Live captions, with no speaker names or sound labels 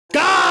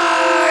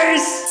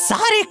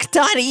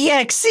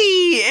Sonic.exe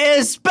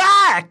is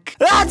back!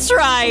 That's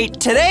right!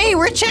 Today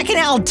we're checking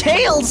out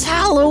Tails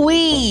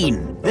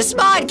Halloween! This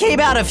mod came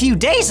out a few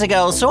days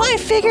ago, so I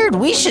figured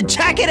we should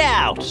check it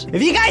out!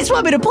 If you guys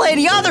want me to play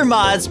any other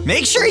mods,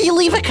 make sure you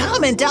leave a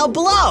comment down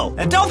below!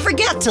 And don't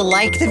forget to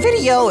like the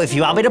video if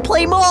you want me to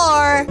play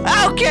more!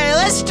 Okay,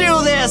 let's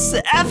do this!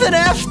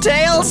 F&F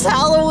Tails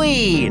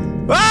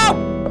Halloween!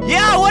 Oh!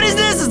 Yeah, what is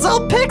this? It's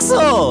all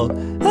pixel!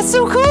 That's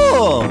so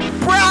cool!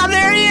 Wow,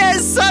 there he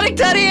is!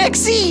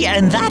 Sonic.exe!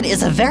 And that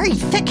is a very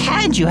thick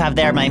hand you have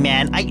there, my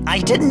man. I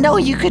didn't know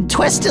you could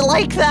twist it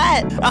like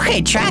that.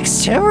 Okay,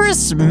 tracks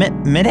terrorist,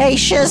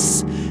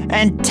 mendacious,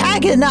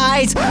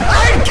 antagonize.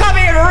 I'm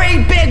coming to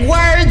read big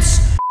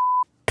words!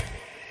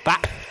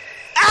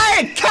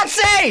 Hey,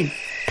 cutscene!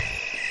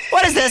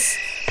 What is this?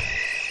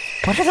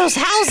 What are those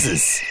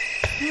houses?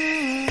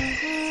 Hey,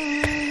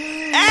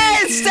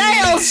 it's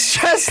Tails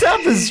dressed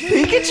up as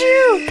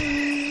Pikachu?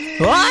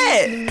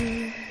 What?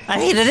 I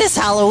mean, it is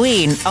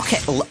Halloween.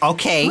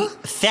 Okay. Huh?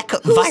 Thick,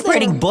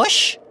 vibrating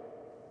bush?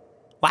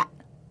 What?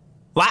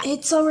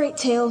 It's alright,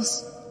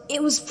 Tails.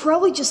 It was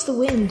probably just the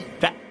wind.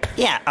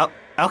 Yeah,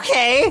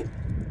 okay.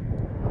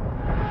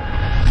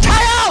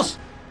 Tails!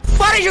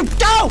 What did you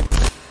do?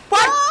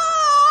 What?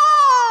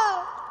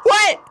 Ah!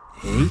 What?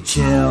 Hey,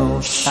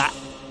 Tails.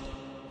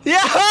 Yo!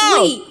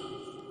 Wait,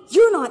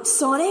 you're not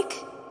Sonic?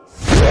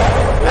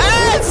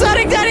 Ah, it's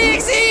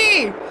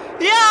Sonic.exe!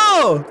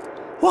 Yo!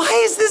 Why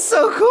is this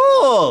so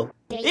cool?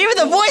 Even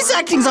the voice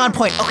acting's on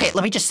point. Okay,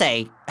 let me just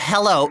say,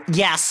 hello,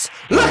 yes.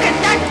 Look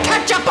at that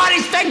ketchup on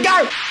his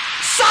finger!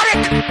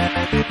 Sonic!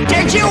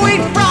 Did you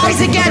eat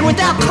fries again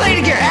without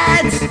cleaning your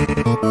hands?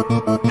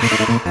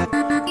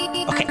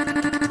 Okay.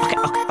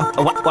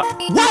 What?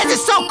 Why is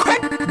this so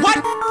quick?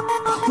 What?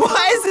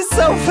 Why is this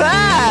so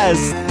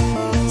fast?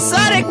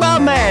 Sonic, my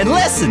man,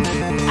 listen.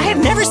 I have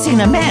never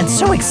seen a man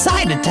so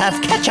excited to have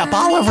ketchup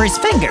all over his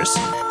fingers.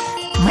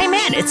 My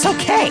man, it's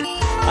okay.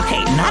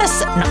 Okay,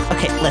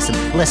 okay, listen,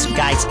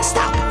 guys,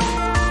 stop.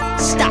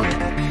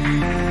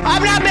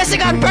 I'm not missing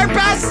on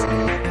purpose!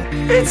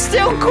 It's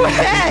still quick!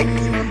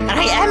 And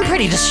I am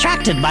pretty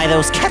distracted by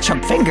those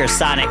ketchup fingers,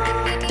 Sonic.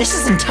 This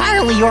is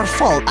entirely your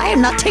fault. I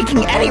am not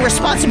taking any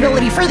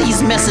responsibility for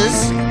these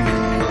misses.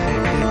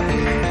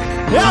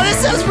 Yo, this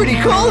sounds pretty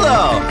cool,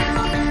 though.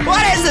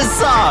 What is this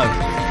song?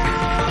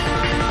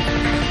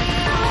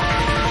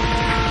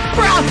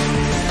 Bro!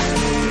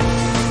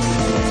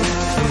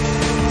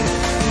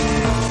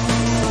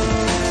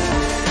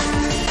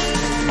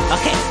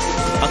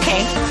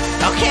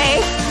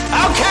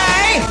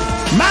 Okay!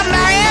 My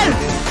man!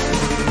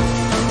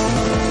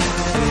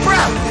 Bro!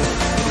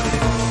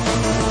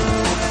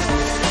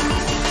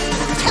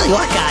 I'll tell you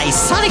what, guys,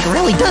 Sonic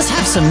really does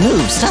have some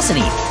moves, doesn't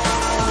he?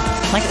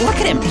 Like, look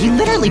at him, he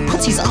literally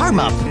puts his arm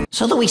up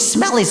so that we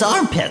smell his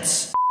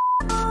armpits.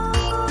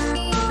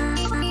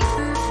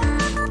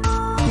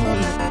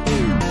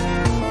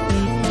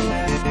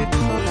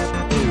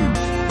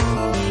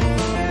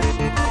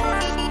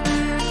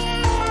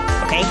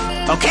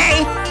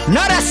 Okay,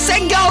 not a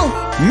single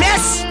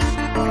miss!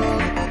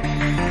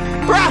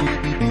 Bruh!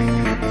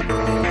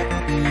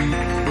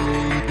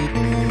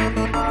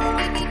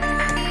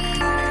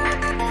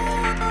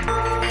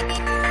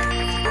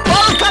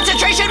 Full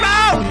concentration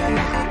mode!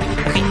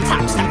 Okay,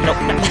 stop, no.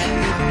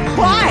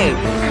 Why?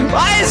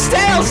 Why is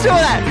Tails doing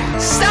that?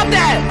 Stop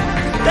that!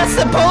 That's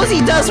the pose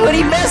he does when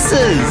he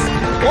misses!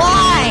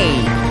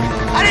 Why?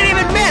 I didn't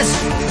even miss!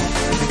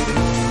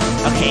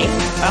 Okay.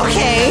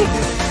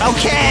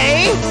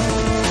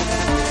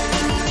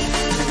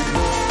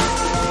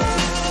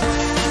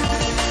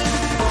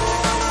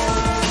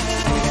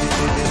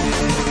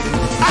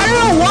 I don't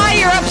know why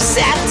you're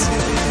upset.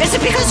 Is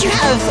it because you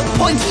have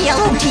pointy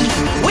yellow teeth?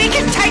 We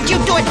can take you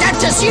to a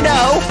dentist, you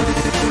know.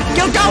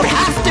 You don't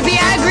have to be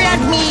angry at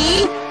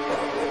me.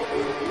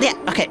 Yeah,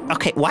 okay.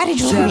 Why did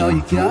you leave me? Is that all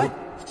you got?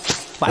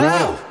 What?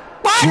 Wow.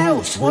 What?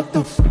 Tails, what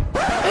the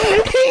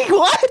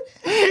What?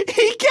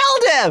 He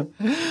killed him!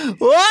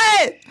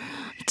 What?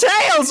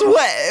 Tails,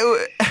 what?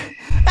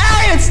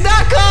 Hey, it's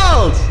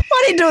Knuckles!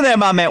 What are you doing there,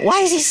 my man?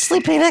 Why is he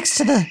sleeping next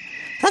to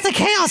that's a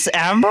Chaos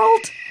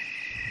Emerald?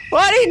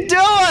 What are you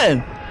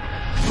doing?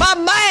 My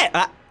man!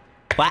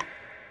 What?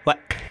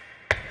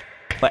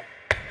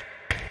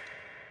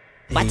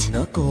 Hey,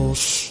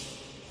 Knuckles.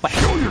 What?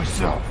 Kill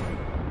yourself!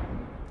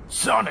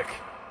 Sonic! I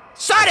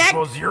Sonic!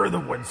 suppose you're the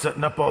one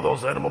setting up all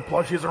those animal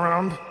plushies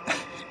around?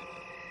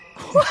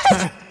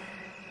 What?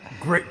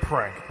 Great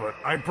prank, but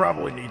I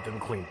probably need them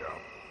cleaned out.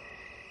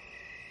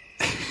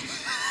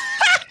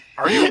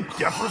 Are you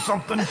deaf or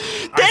something? Did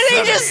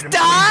he just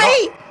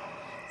die?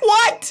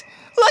 What?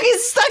 Look,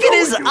 he's stuck in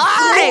his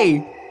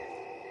eye!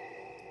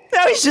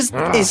 No, he's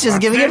just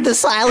giving him the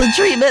silent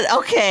treatment.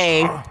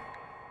 Okay.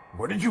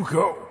 Where did you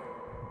go?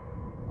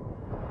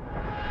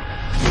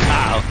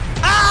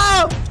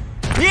 Oh!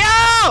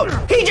 Yo!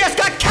 He just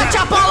got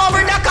ketchup all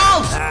over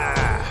Knuckles!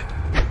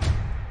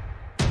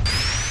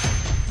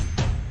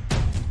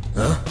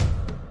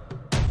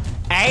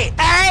 Hey!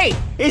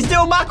 He's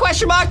doing my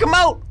question mark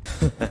emote!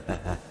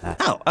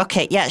 Oh,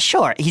 okay, yeah,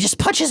 sure. He just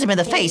punches him in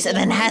the face and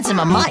then hands him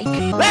a mic.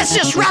 Let's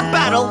just rap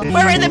battle!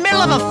 We're in the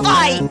middle of a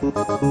fight!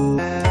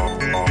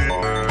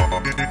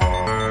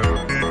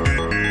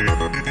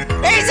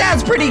 He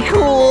sounds pretty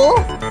cool!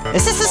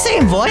 Is this the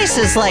same voice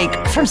as,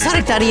 like, from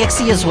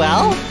Sonic.exe as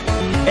well?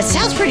 It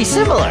sounds pretty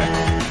similar.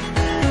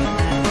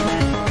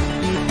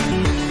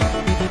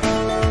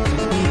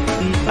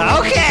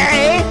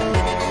 Okay!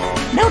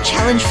 No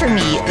challenge for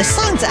me. The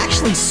song's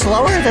actually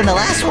slower than the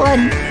last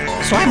one,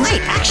 so I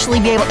might actually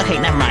be able— okay,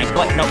 never mind.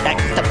 Wait, no,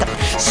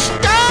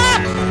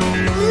 stop!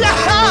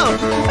 No!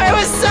 I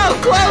was so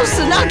close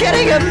to not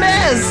getting a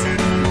miss!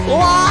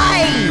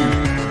 Why?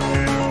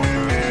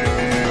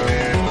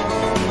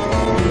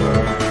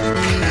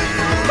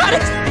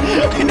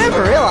 I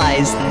never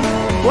realized.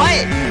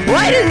 Why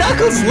do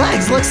Knuckles'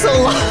 legs look so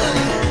long?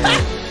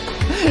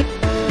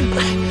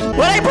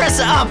 When I press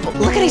up,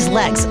 look at his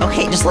legs.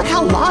 Okay, just look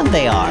how long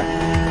they are.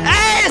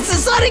 Hey, it's the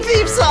Sonic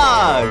theme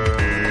song!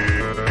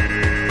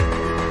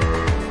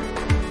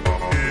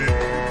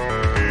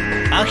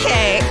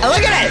 Okay,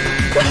 look at it!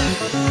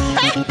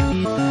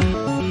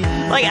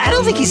 Like, I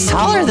don't think he's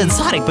taller than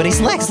Sonic, but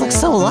his legs look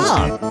so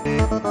long.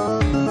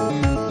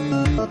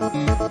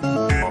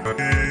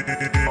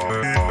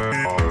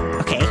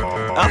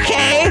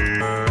 Okay.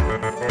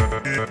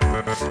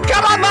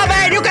 Come on, my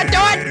man, you can do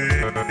it!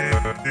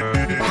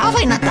 How have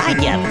I not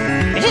died yet?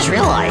 I just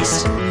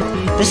realized.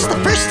 This is the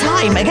first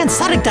time against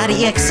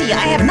Sonic.exe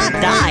I have not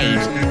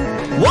died.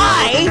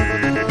 Why?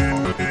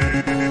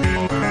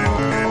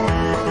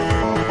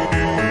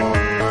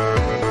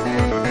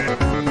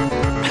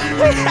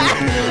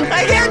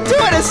 I can't do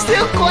it, it's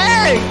still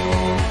glaring!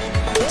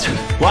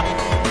 What?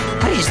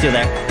 What did he just do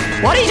there?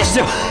 What did he just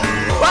do?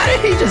 What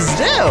did he just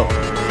do?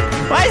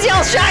 Why is he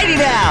all shiny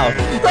now?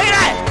 Look at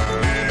that!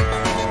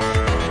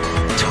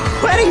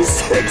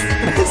 26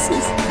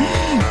 misses.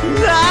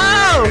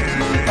 No!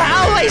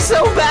 How am I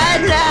so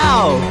bad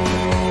now?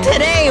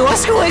 Today,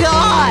 what's going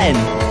on?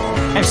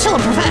 I'm still a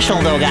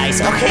professional though,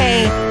 guys,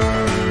 okay?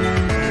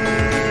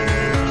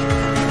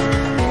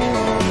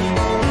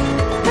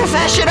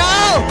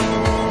 Professional!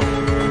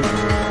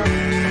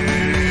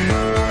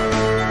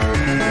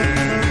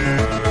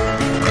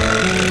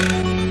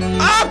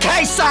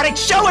 Okay, Sonic,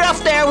 show it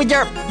off there with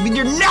your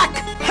neck!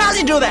 How'd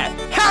he do that?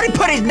 How'd he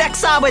put his neck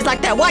sideways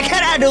like that? Why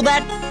can't I do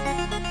that?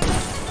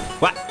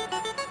 What?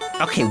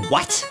 Okay,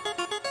 what?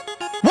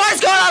 What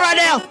is going on right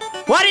now?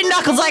 Why did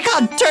Knuckles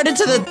turn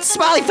into the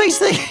smiley face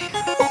thing?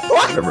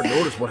 What? I never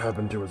noticed what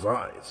happened to his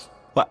eyes.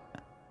 What?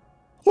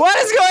 What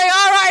is going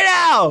on right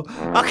now?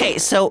 Okay,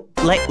 so,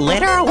 like,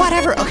 later or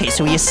whatever? Okay,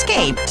 so he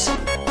escaped.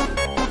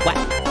 What?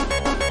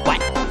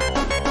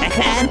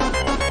 Eggman?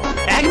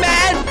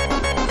 Eggman?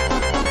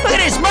 Look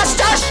at his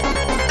mustache!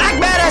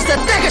 Eggman has the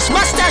thickest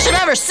mustache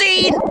I've ever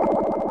seen!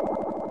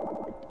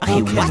 Okay,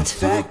 How what? can a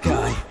fat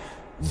guy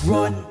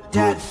run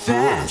that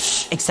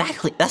fast?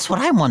 Exactly, that's what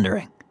I'm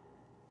wondering.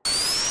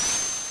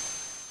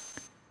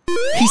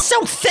 He's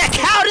so thick,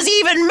 how does he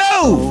even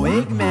move?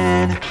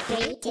 Eggman.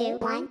 3, 2,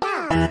 1,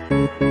 go!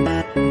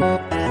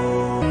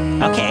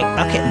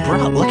 Okay,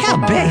 bro, look how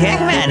big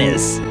Eggman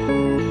is.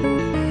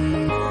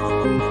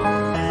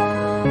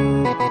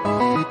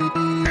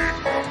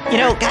 You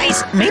know,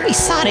 guys, maybe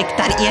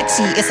Sonic.exe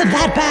isn't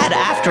that bad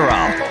after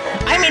all.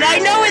 I mean, I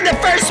know in the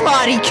first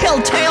mod he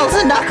killed Tails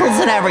and Knuckles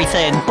and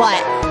everything,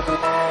 but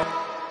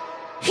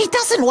he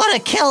doesn't want to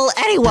kill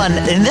anyone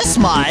in this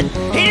mod.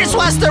 He just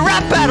wants to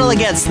rap battle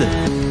against them.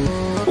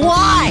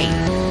 Why?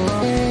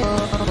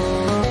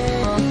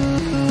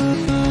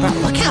 Bro,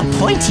 look how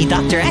pointy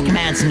Dr.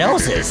 Eggman's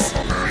nose is.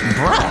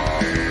 Bruh.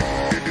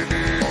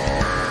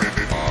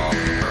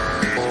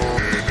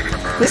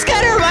 This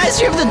kind of reminds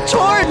me of the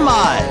Torrid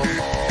mod.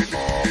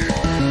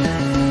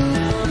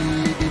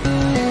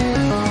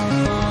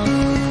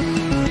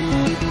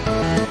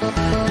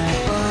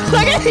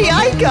 Look at the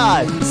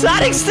icon!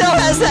 Sonic still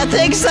has that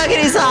thing stuck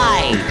in his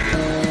eye!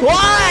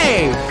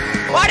 Why?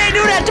 Why'd they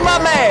do that to my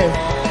man?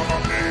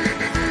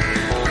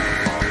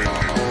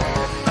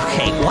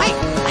 Okay, why?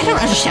 I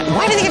don't understand.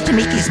 Why do they have to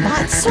make these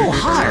mods so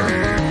hard?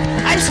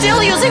 I'm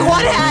still using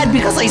one hand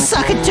because I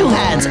suck at two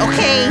hands,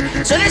 okay?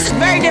 So this is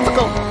very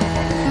difficult.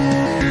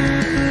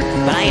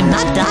 But I am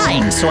not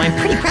dying, so I'm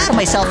pretty proud of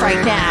myself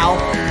right now.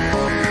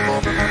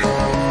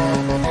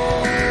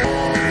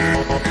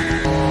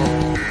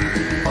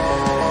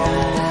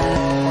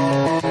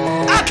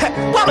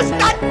 What was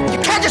that? You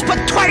can't just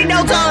put 20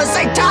 notes on at the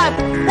same time!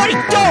 What are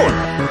you doing?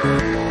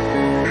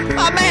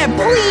 Oh man,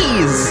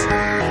 please!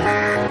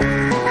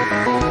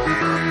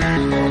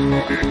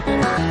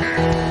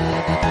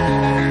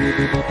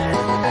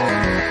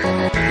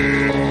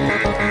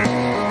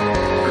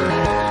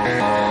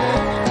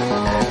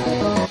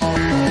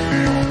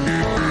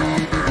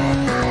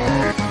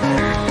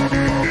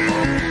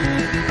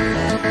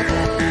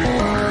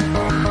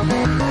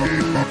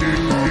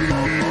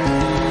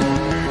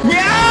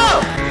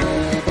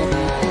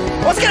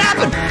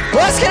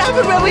 What's gonna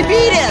happen when we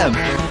beat him?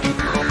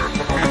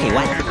 Okay,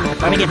 what?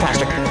 Why don't we get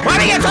faster? Why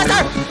don't we get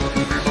faster?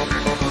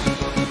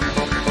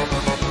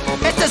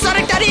 It's the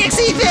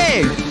Sonic.exe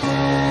thing!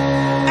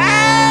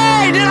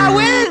 Hey, did I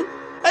win?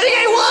 I think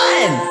I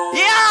won!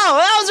 Yo,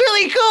 that was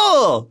really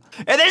cool!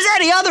 If there's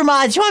any other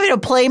mods you want me to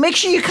play, make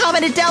sure you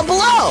comment it down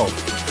below.